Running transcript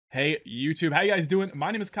Hey YouTube, how you guys doing?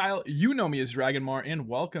 My name is Kyle, you know me as Dragonmar, and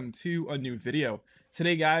welcome to a new video.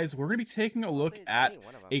 Today guys, we're going to be taking a look at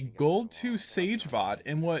a Gold 2 Sage VOD,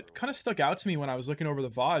 and what kind of stuck out to me when I was looking over the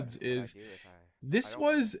VODs is this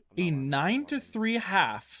was a 9-3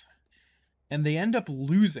 half, and they end up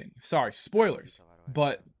losing. Sorry, spoilers,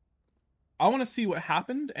 but I want to see what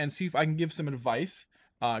happened and see if I can give some advice,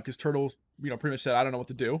 because Turtle, pretty much said, I don't know what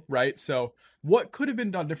to do, right? So what could have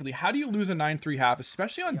been done differently? How do you lose a 9-3 half,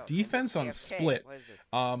 especially on defense on split,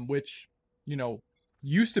 which,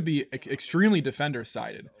 used to be extremely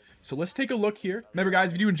defender-sided. So let's take a look here. Remember,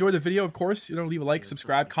 guys, if you do enjoy the video, of course, leave a like,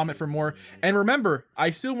 subscribe, comment for more. And remember, I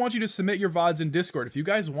still want you to submit your VODs in Discord. If you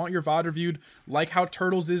guys want your VOD reviewed like how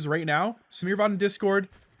Turtles is right now, submit your VOD in Discord,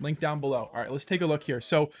 link down below. All right, let's take a look here.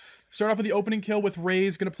 So start off with the opening kill with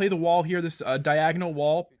Raze. Going to play the wall here, this diagonal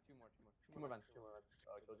wall.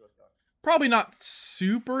 Probably not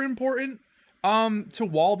super important to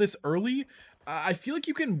wall this early. I feel like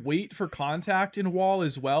you can wait for contact in wall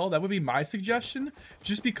as well. That would be my suggestion,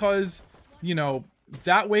 just because,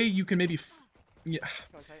 that way you can maybe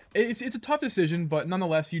it's a tough decision, but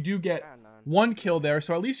nonetheless you do get one kill there,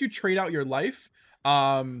 so at least you trade out your life.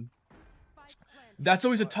 That's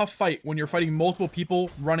always a tough fight when you're fighting multiple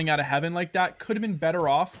people running out of heaven like that. Could have been better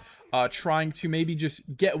off trying to maybe just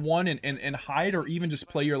get one and hide, or even just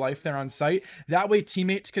play your life there on site. That way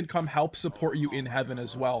teammates can come help support you in heaven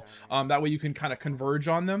as well. That way you can kind of converge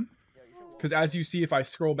on them. Because as you see, if I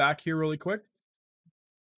scroll back here really quick.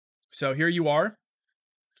 So here you are.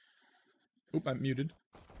 Oop, I'm muted.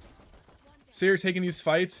 So you're taking these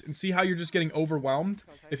fights and see how you're just getting overwhelmed.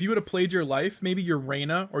 If you would have played your life, maybe your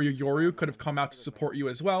Reyna or your Yoru could have come out to support you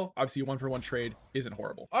as well. Obviously, a 1-for-1 trade isn't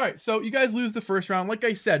horrible. All right, so you guys lose the first round. Like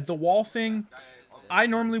I said, the wall thing, I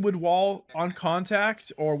normally would wall on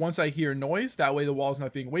contact or once I hear noise. That way the wall's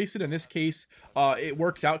not being wasted. In this case, it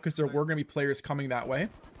works out because there were going to be players coming that way.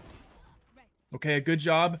 Okay, a good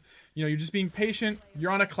job. You're just being patient.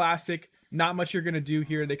 You're on a classic. Not much you're going to do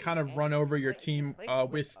here. They kind of run over your team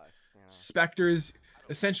with Spectres.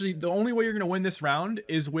 Essentially, the only way you're going to win this round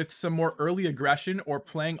is with some more early aggression or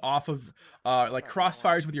playing off of like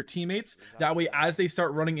crossfires with your teammates. That way, as they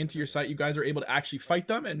start running into your site, you guys are able to actually fight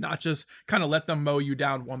them and not just kind of let them mow you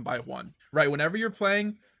down one by one, right? Whenever you're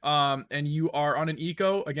playing and you are on an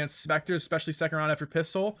eco against Spectres, especially second round after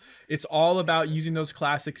pistol, it's all about using those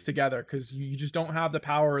classics together, because you just don't have the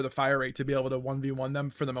power or the fire rate to be able to 1v1 them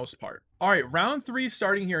for the most part. All right, round 3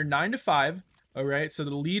 starting here, 9-5. All right, so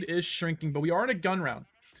the lead is shrinking, but we are in a gun round.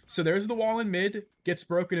 So there's the wall in mid, gets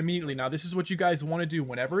broken immediately. Now, this is what you guys want to do.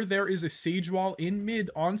 Whenever there is a sage wall in mid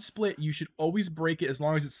on split, you should always break it as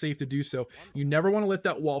long as it's safe to do so. You never want to let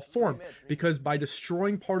that wall form, because by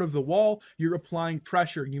destroying part of the wall, you're applying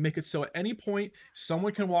pressure. You make it so at any point,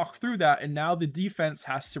 someone can walk through that, and now the defense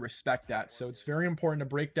has to respect that. So it's very important to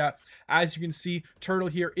break that. As you can see, Turtle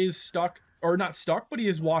here is stuck. Or not stuck, but he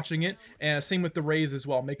is watching it, and same with the Raze as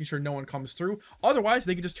well, making sure no one comes through. Otherwise,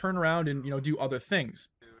 they can just turn around and, do other things.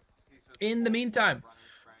 In the meantime,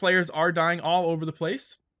 players are dying all over the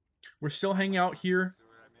place. We're still hanging out here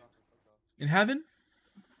in heaven.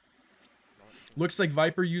 Looks like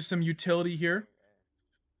Viper used some utility here.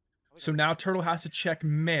 So now Turtle has to check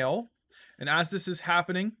male. And as this is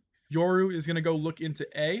happening, Yoru is going to go look into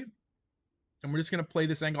A. And we're just going to play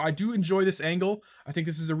this angle. I do enjoy this angle. I think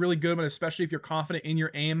this is a really good one, especially if you're confident in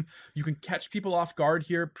your aim. You can catch people off guard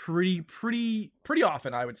here pretty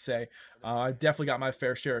often, I would say. I definitely got my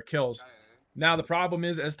fair share of kills. Now, the problem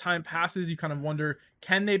is, as time passes, you kind of wonder,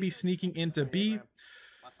 can they be sneaking into B?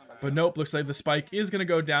 But nope, looks like the spike is going to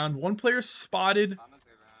go down. One player spotted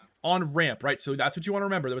on ramp, right? So that's what you want to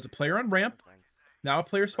remember. There was a player on ramp. Now a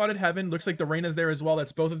player spotted heaven. Looks like the Reyna's there as well.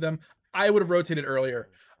 That's both of them. I would have rotated earlier.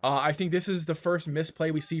 I think this is the first misplay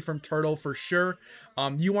we see from Turtle for sure.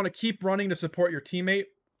 You want to keep running to support your teammate.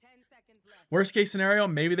 Worst case scenario,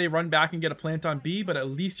 maybe they run back and get a plant on B, but at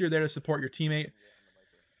least you're there to support your teammate.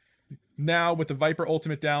 Now, with the Viper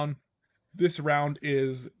ultimate down, this round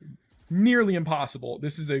is nearly impossible.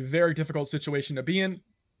 This is a very difficult situation to be in,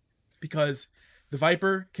 because the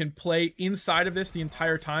Viper can play inside of this the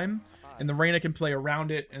entire time, and the Reyna can play around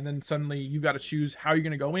it, and then suddenly you've got to choose how you're going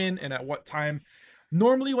to go in and at what time.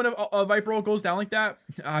 Normally, when a Viper ult goes down like that,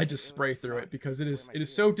 I just spray through it, because it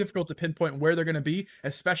is so difficult to pinpoint where they're going to be,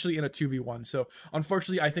 especially in a 2v1. So,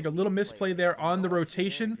 unfortunately, I think a little misplay there on the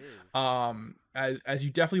rotation, as you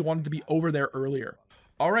definitely wanted to be over there earlier.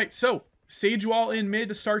 All right, so Sage wall in mid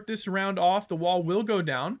to start this round off. The wall will go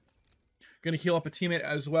down. Going to heal up a teammate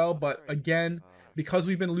as well, but again, because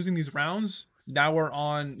we've been losing these rounds, now we're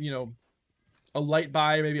on, a light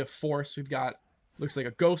buy, maybe a force. We've got Looks like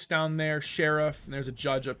a ghost down there, sheriff, and there's a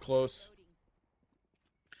judge up close.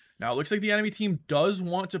 Now, it looks like the enemy team does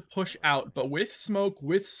want to push out, but with smoke,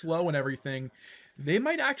 with slow and everything, they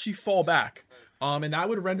might actually fall back. And that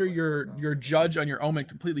would render your judge on your omen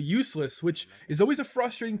completely useless, which is always a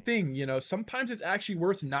frustrating thing. You know, sometimes it's actually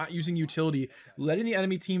worth not using utility, letting the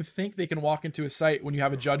enemy team think they can walk into a site when you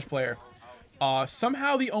have a judge player.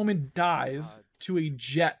 Somehow the omen dies to a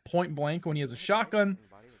jet point blank when he has a shotgun.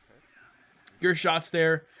 Your shots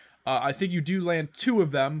there. I think you do land 2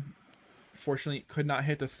 of them. Fortunately, could not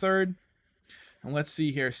hit the 3rd. And let's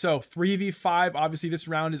see here. So 3v5. Obviously, this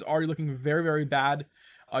round is already looking very, very bad.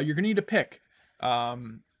 You're going to need to pick.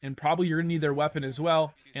 And probably you're going to need their weapon as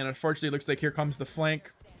well. And unfortunately, it looks like here comes the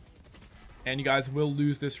flank. And you guys will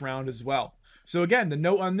lose this round as well. So again, the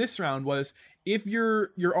note on this round was, if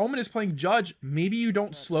your omen is playing judge, maybe you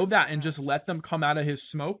don't slow that and just let them come out of his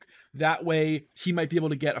smoke. That way, he might be able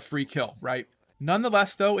to get a free kill, right?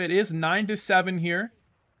 Nonetheless, though, it is 9-7 here.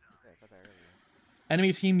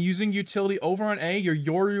 Enemy team using utility over on A. Your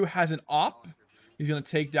Yoru has an op. He's going to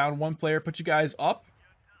take down 1 player, put you guys up.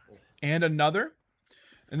 And another.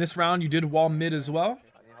 In this round, you did wall mid as well.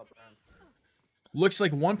 Looks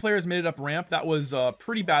like 1 player has made it up ramp. That was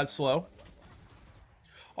pretty bad slow.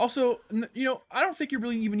 Also, you know, I don't think you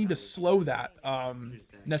really even need to slow that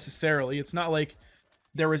necessarily. It's not like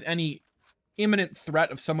there was any imminent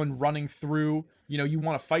threat of someone running through. You know, you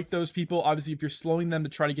want to fight those people. Obviously, if you're slowing them to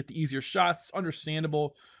try to get the easier shots, it's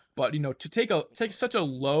understandable. But, you know, to take such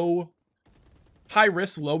a high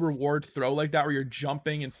risk, low reward throw like that where you're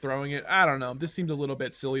jumping and throwing it, I don't know. This seemed a little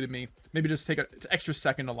bit silly to me. Maybe just take an extra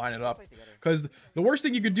second to line it up. Because the worst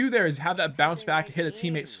thing you could do there is have that bounce back, hit a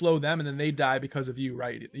teammate, slow them, and then they die because of you,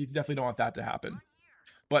 right? You definitely don't want that to happen.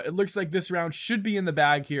 But it looks like this round should be in the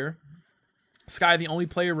bag here. Sky, the only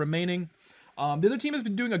player remaining. The other team has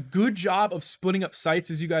been doing a good job of splitting up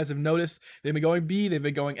sites, as you guys have noticed. They've been going B, they've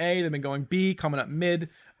been going A, they've been going B, coming up mid.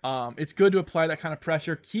 It's good to apply that kind of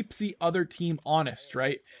pressure. Keeps the other team honest,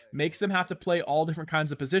 right? Makes them have to play all different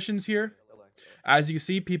kinds of positions here. As you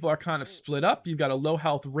see, people are kind of split up. You've got a low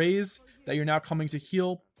health Raze that you're now coming to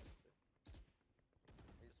heal.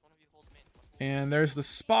 And there's the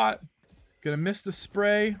spot. Gonna miss the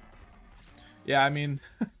spray. Yeah, I mean,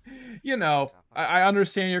 you know, I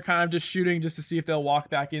understand you're kind of just shooting just to see if they'll walk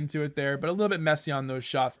back into it there, but a little bit messy on those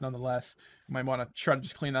shots nonetheless. You might want to try to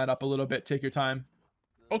just clean that up a little bit. Take your time.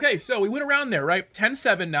 Okay, so we went around there, right?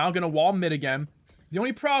 10-7 now, gonna wall mid again. The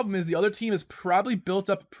only problem is the other team has probably built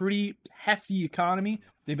up a pretty hefty economy.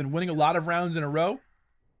 They've been winning a lot of rounds in a row.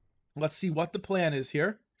 Let's see what the plan is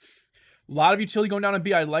here. A lot of utility going down on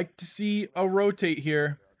B. I'd like to see a rotate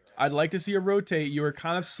here. I'd like to see a rotate. You were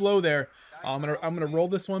kind of slow there. I'm gonna roll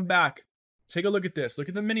this one back. Take a look at this. Look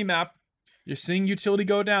at the mini map. You're seeing utility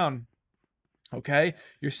go down. Okay,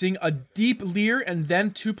 you're seeing a deep leer and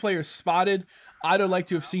then 2 players spotted. I'd have liked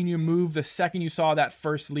to have seen you move the second you saw that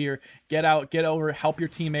first leer. Get out, get over, help your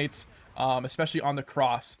teammates, especially on the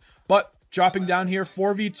cross. But dropping down here,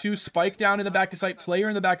 4v2, spike down in the back of site, player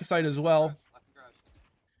in the back of site as well.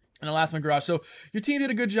 And the last one, garage. So your team did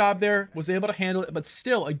a good job there, was able to handle it, but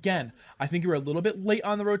still, again, I think you were a little bit late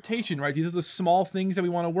on the rotation, right? These are the small things that we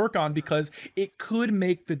want to work on because it could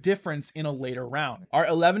make the difference in a later round. All right,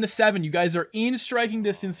 11-7. You guys are in striking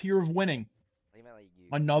distance here of winning.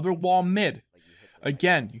 Another wall mid.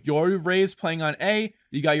 Again, your Raze playing on A.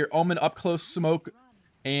 You got your Omen up close smoke,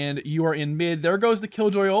 and you are in mid. There goes the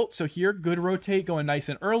Killjoy ult. So here, good rotate, going nice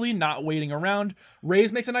and early, not waiting around.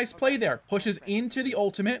 Raze makes a nice play there. Pushes into the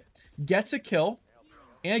ultimate, gets a kill,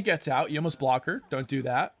 and gets out. You almost block her. Don't do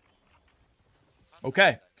that.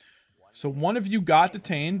 Okay. So one of you got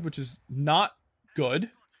detained, which is not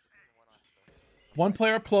good. 1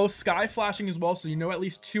 player up close. Sky flashing as well, so you know at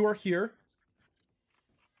least 2 are here.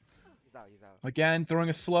 Again, throwing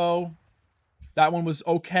a slow. That one was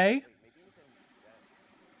okay.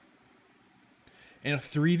 And a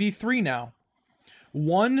 3v3 now.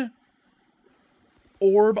 1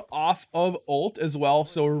 orb off of ult as well.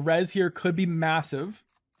 So res here could be massive.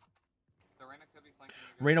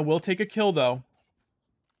 Reyna will take a kill though.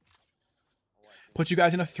 Put you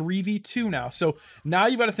guys in a 3v2 now. So now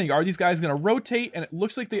you've got to think, are these guys going to rotate? And it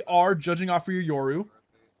looks like they are, judging off for your Yoru.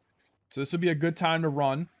 So this would be a good time to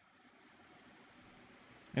run.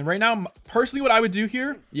 And right now, personally, what I would do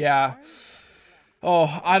here, yeah.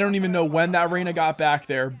 Oh, I don't even know when that Reyna got back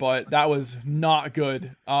there, but that was not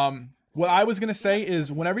good. What I was going to say is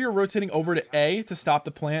whenever you're rotating over to A to stop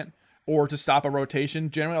the plant, or to stop a rotation.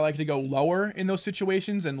 Generally, I like to go lower in those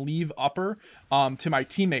situations and leave upper to my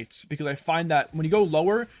teammates, because I find that when you go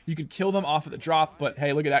lower, you can kill them off at the drop. But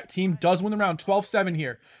hey, look at that. Team does win the round 12-7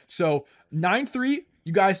 here. So 9-3.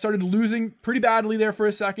 You guys started losing pretty badly there for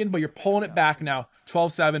a second, but you're pulling it back now.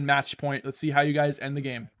 12-7 match point. Let's see how you guys end the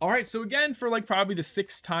game. All right, so again, for like probably the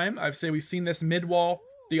 6th time, I've say we've seen this mid wall.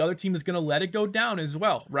 The other team is going to let it go down as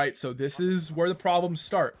well, right? So this is where the problems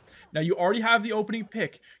start. Now, you already have the opening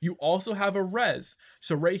pick. You also have a res.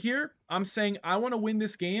 So right here, I'm saying I want to win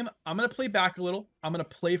this game. I'm going to play back a little. I'm going to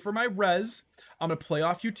play for my res. I'm going to play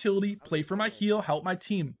off utility, play for my heal, help my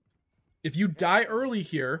team. If you die early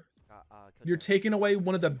here, you're taking away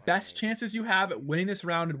one of the best chances you have at winning this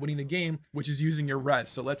round and winning the game, which is using your res.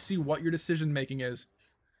 So let's see what your decision making is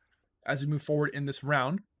as we move forward in this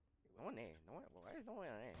round.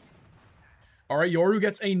 All right, Yoru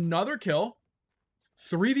gets another kill.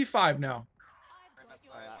 3v5 now.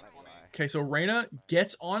 Okay, so Reyna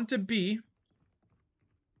gets onto B.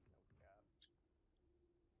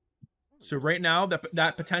 So right now,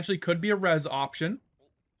 that potentially could be a res option.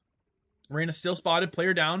 Reyna still spotted,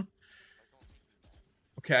 player down.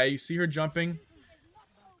 Okay, you see her jumping.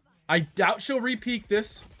 I doubt she'll re-peek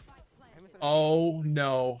this. Oh,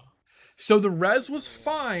 no. So the res was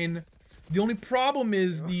fine. The only problem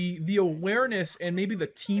is the awareness and maybe the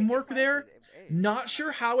teamwork there. Not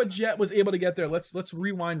sure how a Jet was able to get there. Let's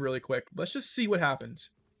rewind really quick. Let's just see what happens.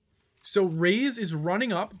 So Raze is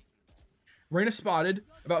running up. Reyna spotted.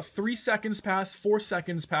 About 3 seconds pass, 4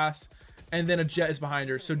 seconds pass, and then a Jet is behind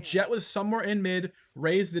her. So Jet was somewhere in mid.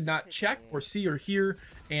 Raze did not check or see or hear,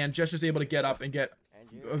 and Jet's just able to get up and get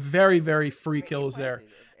a very, very free kills there.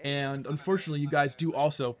 And unfortunately, you guys do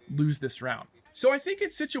also lose this round. So I think in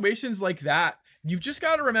situations like that, you've just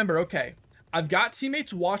got to remember, okay, I've got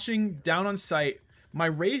teammates watching down on site. My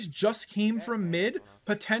Raze just came from mid.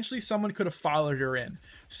 Potentially someone could have followed her in.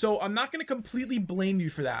 So I'm not going to completely blame you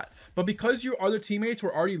for that. But because your other teammates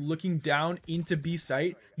were already looking down into B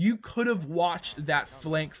site, you could have watched that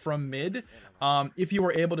flank from mid. If you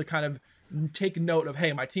were able to kind of take note of,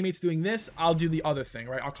 hey, my teammate's doing this, I'll do the other thing,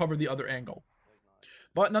 right? I'll cover the other angle.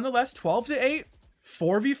 But nonetheless, 12-8,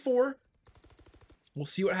 4v4. We'll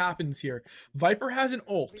see what happens here. Viper has an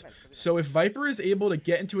ult. So if Viper is able to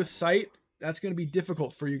get into a site, that's going to be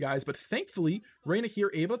difficult for you guys. But thankfully, Reyna here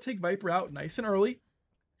able to take Viper out nice and early.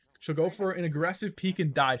 She'll go for an aggressive peek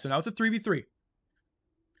and die. So now it's a 3v3.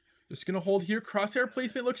 Just going to hold here. Crosshair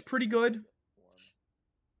placement looks pretty good.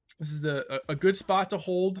 This is a good spot to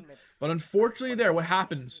hold. But unfortunately there, what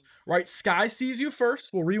happens? Right, Skye sees you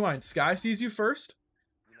first. We'll rewind. Skye sees you first.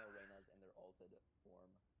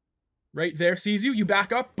 Right there, sees you. You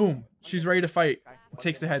back up. Boom. She's ready to fight.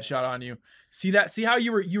 Takes the headshot on you. See that? See how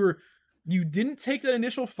you didn't take that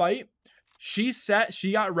initial fight. She set.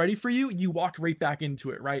 She got ready for you. You walked right back into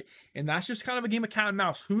it, right? And that's just kind of a game of cat and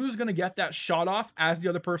mouse. Who's going to get that shot off as the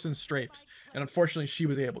other person strafes? And unfortunately, she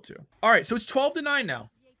was able to. All right, so it's 12-9 now.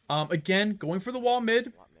 Again, going for the wall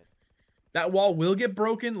mid. That wall will get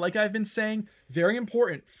broken, like I've been saying. Very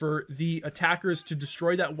important for the attackers to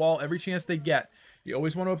destroy that wall every chance they get. You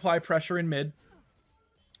always want to apply pressure in mid.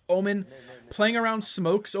 Omen playing around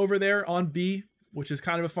smokes over there on B, which is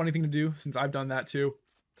kind of a funny thing to do since I've done that too.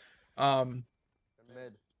 Now,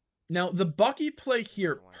 the Bucky play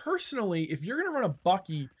here, personally, if you're going to run a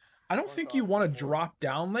Bucky, I don't think you want to drop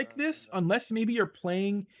down like this unless maybe you're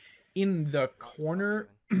playing in the corner,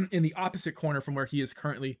 in the opposite corner from where he is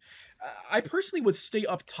currently. I personally would stay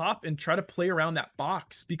up top and try to play around that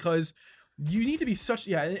box because you need to be such,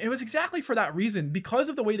 yeah, it was exactly for that reason. Because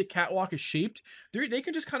of the way the catwalk is shaped, they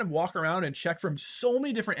can just kind of walk around and check from so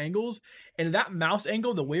many different angles. And that mouse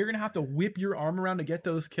angle, the way you're going to have to whip your arm around to get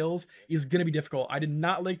those kills is going to be difficult. I did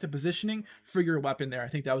not like the positioning for your weapon there. I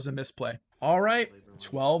think that was a misplay. All right,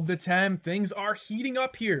 12-10. Things are heating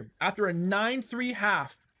up here. After a 9-3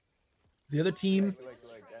 half, the other team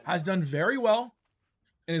has done very well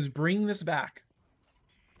and is bringing this back.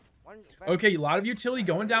 Okay, a lot of utility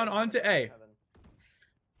going down onto A.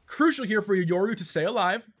 Crucial here for Yoru to stay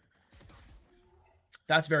alive.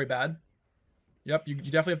 That's very bad. Yep, you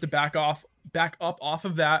definitely have to back up off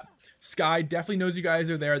of that. Skye definitely knows you guys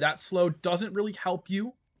are there. That slow doesn't really help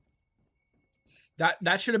you.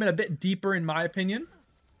 That should have been a bit deeper in my opinion.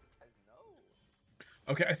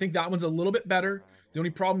 Okay, I think that one's a little bit better. The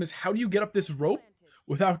only problem is how do you get up this rope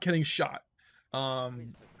without getting shot?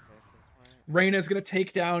 Reyna is going to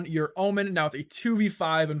take down your Omen. Now it's a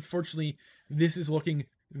 2v5. Unfortunately, this is looking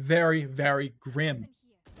very, very grim.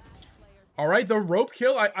 All right, the rope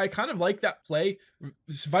kill. I kind of like that play.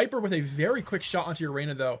 Viper with a very quick shot onto your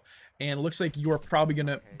Reyna, though. And it looks like you are probably going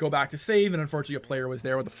to go back to save. And unfortunately, a player was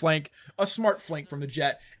there with a flank, a smart flank from the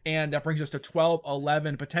Jett. And that brings us to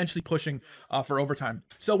 12-11, potentially pushing for overtime.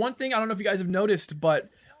 So one thing, I don't know if you guys have noticed, but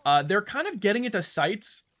they're kind of getting into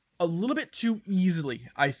sites a little bit too easily,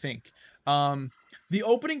 I think. The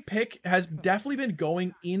opening pick has definitely been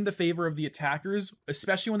going in the favor of the attackers,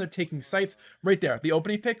 especially when they're taking sites. Right there, the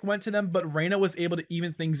opening pick went to them, but Reyna was able to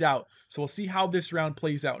even things out. So we'll see how this round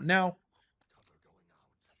plays out now.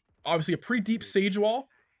 Obviously, a pretty deep Sage wall.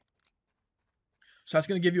 So that's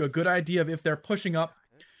going to give you a good idea of if they're pushing up.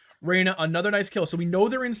 Reyna, another nice kill. So we know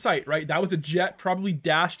they're in sight, right? That was a Jett, probably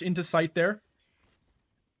dashed into sight there.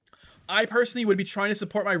 I personally would be trying to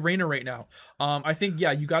support my Reyna right now. I think,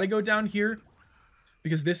 yeah, you got to go down here.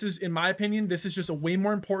 Because this is, in my opinion, this is just a way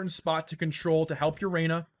more important spot to control to help your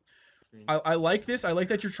Reyna. I like this. I like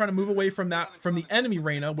that you're trying to move away from the enemy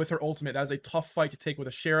Reyna with her ultimate. That is a tough fight to take with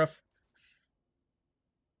a Sheriff.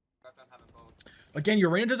 Again, your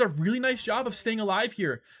Reyna does a really nice job of staying alive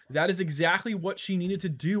here. That is exactly what she needed to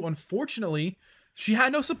do. Unfortunately, she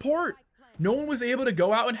had no support. No one was able to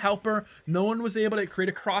go out and help her. No one was able to create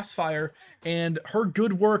a crossfire. And her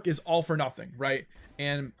good work is all for nothing, right?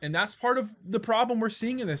 And that's part of the problem we're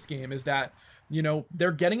seeing in this game is that, you know,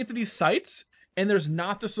 they're getting into these sites and there's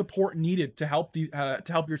not the support needed to help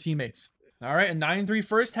your teammates. All right, a 9-3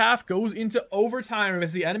 first half goes into overtime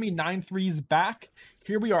as the enemy 9-3's back.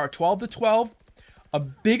 Here we are, 12-12. A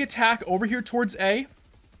big attack over here towards A.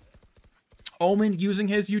 Omen using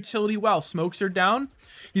his utility well. Smokes are down.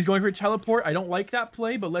 He's going for a teleport. I don't like that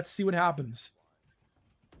play, but let's see what happens.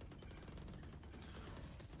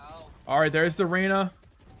 All right, there's the Reyna.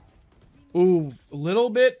 Ooh, a little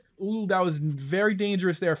bit. Ooh, that was very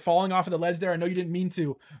dangerous there. Falling off of the ledge there. I know you didn't mean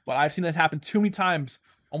to, but I've seen that happen too many times.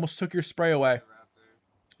 Almost took your spray away.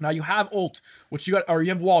 Now you have ult, which you got, or you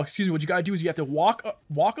have wall, excuse me. What you got to do is you have to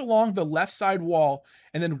walk along the left side wall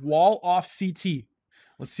and then wall off CT.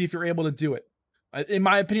 Let's see if you're able to do it. In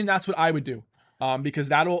my opinion, that's what I would do. Because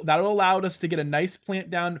that'll allow us to get a nice plant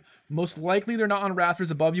down. Most likely they're not on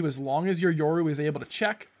Rathers above you as long as your Yoru is able to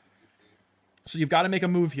check. So you've got to make a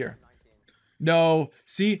move here. No,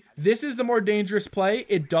 see, this is the more dangerous play.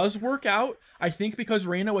 It does work out, I think, because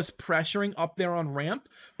Reyna was pressuring up there on ramp.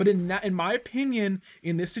 But in my opinion,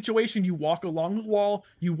 in this situation, you walk along the wall,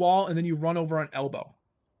 you wall, and then you run over on elbow.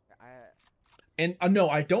 And no,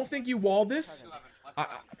 I don't think you wall this.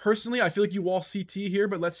 Personally, I feel like you wall CT here,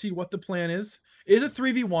 but let's see what the plan is. It is a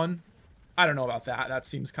 3v1. I don't know about that. That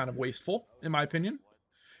seems kind of wasteful, in my opinion.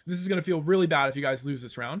 This is going to feel really bad if you guys lose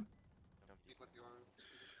this round.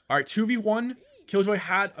 All right, 2v1. Killjoy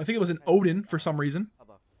had, I think it was an Odin for some reason.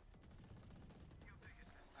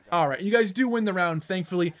 All right, you guys do win the round,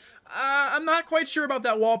 thankfully. I'm not quite sure about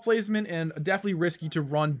that wall placement, and definitely risky to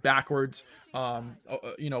run backwards,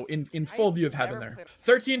 you know, in full view of heaven there.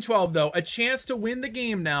 13-12, though. A chance to win the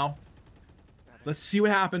game now. Let's see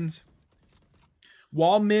what happens.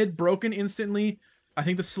 Wall mid, broken instantly. I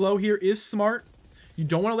think the slow here is smart. You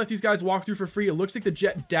don't want to let these guys walk through for free. It looks like the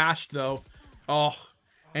Jett dashed, though. Oh,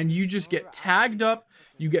 and you just get tagged up,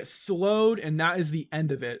 you get slowed, and that is the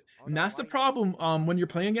end of it. And that's the problem when you're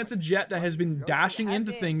playing against a Jett that has been dashing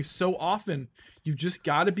into things so often. You've just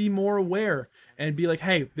got to be more aware and be like,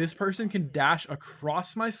 hey, this person can dash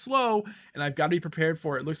across my slow, and I've got to be prepared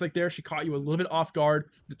for it. It looks like there she caught you a little bit off guard.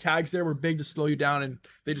 The tags there were big to slow you down, and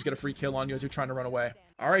they just get a free kill on you as you're trying to run away.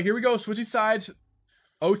 All right, here we go. Switching sides.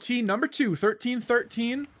 OT number 2,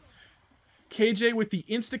 13-13. KJ with the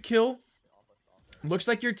insta-kill. Looks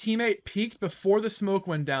like your teammate peeked before the smoke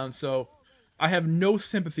went down, so I have no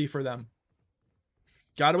sympathy for them.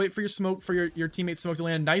 Gotta wait for your smoke, for your teammate's smoke to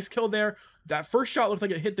land. Nice kill there. That first shot looked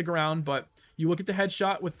like it hit the ground, but you look at the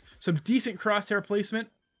headshot with some decent crosshair placement.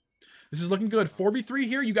 This is looking good. 4v3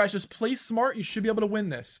 here. You guys just play smart. You should be able to win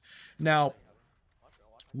this. Now,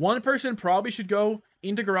 one person probably should go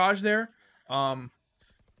into garage there.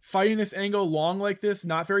 Fighting this angle long like this,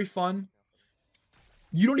 not very fun.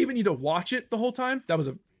 You don't even need to watch it the whole time. That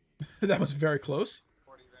was very close.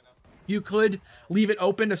 You could leave it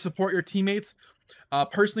open to support your teammates.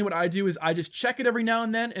 Personally, what I do is I just check it every now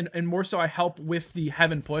and then, and more so I help with the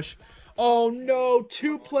heaven push. Oh no,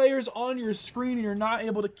 2 players on your screen and you're not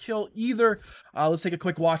able to kill either. Let's take a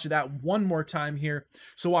quick watch of that one more time here.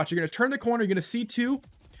 So watch, you're going to turn the corner, you're going to see 2.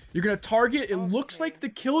 You're going to target, it looks like the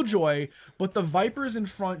Killjoy, but the Viper's in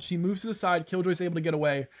front. She moves to the side, Killjoy's able to get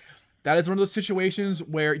away. That is one of those situations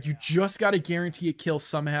where you just got to guarantee a kill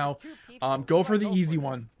somehow. Go for the easy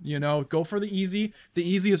one, you know, go for the easy. The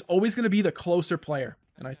easy is always going to be the closer player.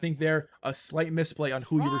 And I think they're a slight misplay on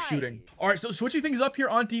who you were shooting. All right, so switching things up here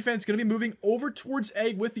on defense, going to be moving over towards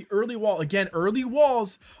A with the early wall. Again, early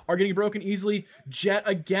walls are getting broken easily. Jet,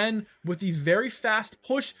 again, with the very fast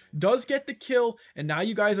push, does get the kill. And now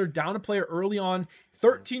you guys are down a player early on.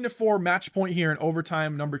 13-4 match point here in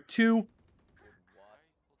overtime number 2.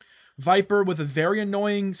 Viper with a very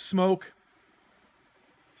annoying smoke.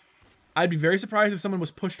 I'd be very surprised if someone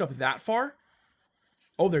was pushed up that far.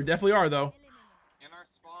 Oh, there definitely are, though.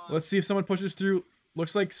 Let's see if someone pushes through.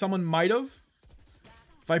 Looks like someone might have.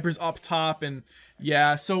 Viper's up top, and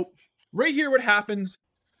yeah, so right here what happens,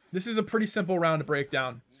 this is a pretty simple round to break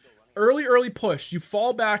down. Early push. You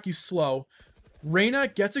fall back, you slow. Reyna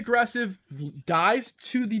gets aggressive, dies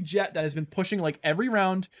to the Jet that has been pushing like every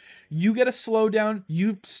round. You get a slowdown,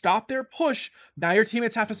 you stop their push. Now your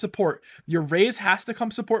teammates have to support. Your Raze has to come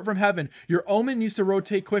support from heaven. Your Omen needs to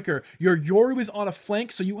rotate quicker. Your Yoru is on a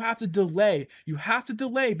flank, so you have to delay. You have to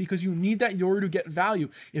delay because you need that Yoru to get value.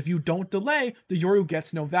 If you don't delay, the Yoru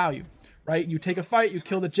gets no value. Right? You take a fight, you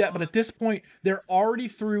kill the Jet, but at this point, they're already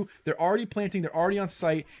through, they're already planting, they're already on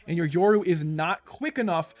site, and your Yoru is not quick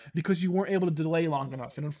enough because you weren't able to delay long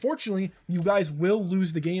enough. And unfortunately, you guys will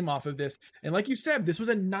lose the game off of this. And like you said, this was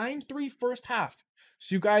a 9-3 first half.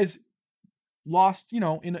 So you guys lost, you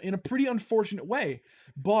know, in a pretty unfortunate way.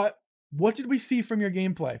 But what did we see from your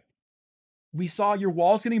gameplay? We saw your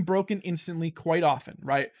walls getting broken instantly quite often,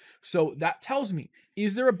 right? So that tells me,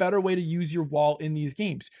 is there a better way to use your wall in these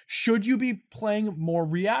games? Should you be playing more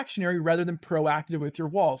reactionary rather than proactive with your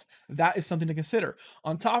walls? That is something to consider.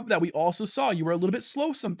 On top of that, we also saw you were a little bit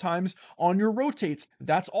slow sometimes on your rotates.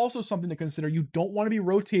 That's also something to consider. You don't want to be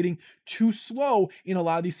rotating too slow in a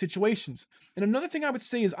lot of these situations. And another thing I would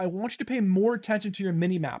say is I want you to pay more attention to your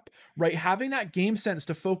mini map, right? Having that game sense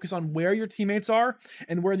to focus on where your teammates are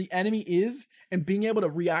and where the enemy is, and being able to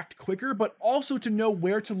react quicker, but also to know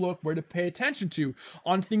where to look, where to pay attention to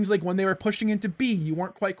on things like when they were pushing into B, you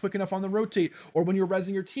weren't quite quick enough on the rotate, or when you're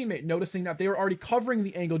rezzing your teammate, noticing that they were already covering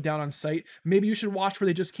the angle down on site. Maybe you should watch where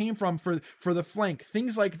they just came from for the flank.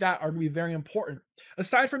 Things like that are going to be very important.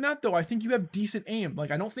 Aside from that, though, I think you have decent aim.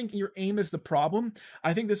 Like, I don't think your aim is the problem.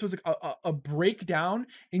 I think this was a breakdown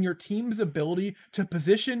in your team's ability to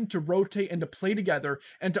position, to rotate, and to play together,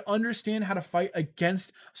 and to understand how to fight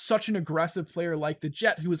against such an aggressive player like the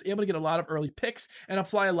Jet, who was able to get a lot of early picks and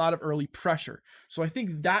apply a lot of early pressure. So I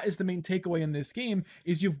think that is the main takeaway in this game,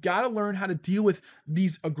 is you've got to learn how to deal with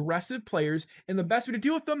these aggressive players, and the best way to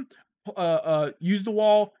deal with them, use the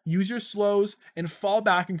wall, use your slows, and fall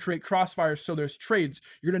back and create crossfires so there's trades.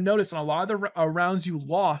 You're going to notice on a lot of the rounds you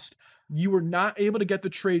lost, you were not able to get the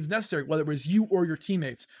trades necessary, whether it was you or your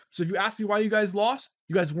teammates. So if you ask me why you guys lost,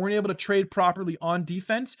 you guys weren't able to trade properly on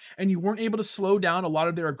defense, and you weren't able to slow down a lot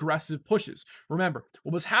of their aggressive pushes. Remember,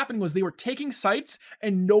 what was happening was they were taking sites,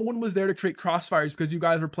 and no one was there to create crossfires because you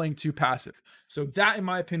guys were playing too passive. So that, in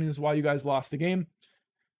my opinion, is why you guys lost the game.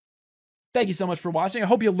 Thank you so much for watching. I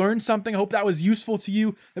hope you learned something. I hope that was useful to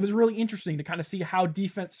you. It was really interesting to kind of see how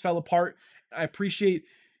defense fell apart. I appreciate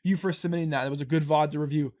you for submitting that. It was a good VOD to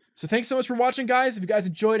review. So thanks so much for watching, guys. If you guys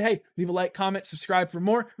enjoyed, hey, leave a like, comment, subscribe for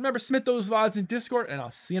more. Remember, submit those VODs in Discord, and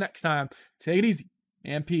I'll see you next time. Take it easy,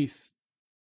 and peace.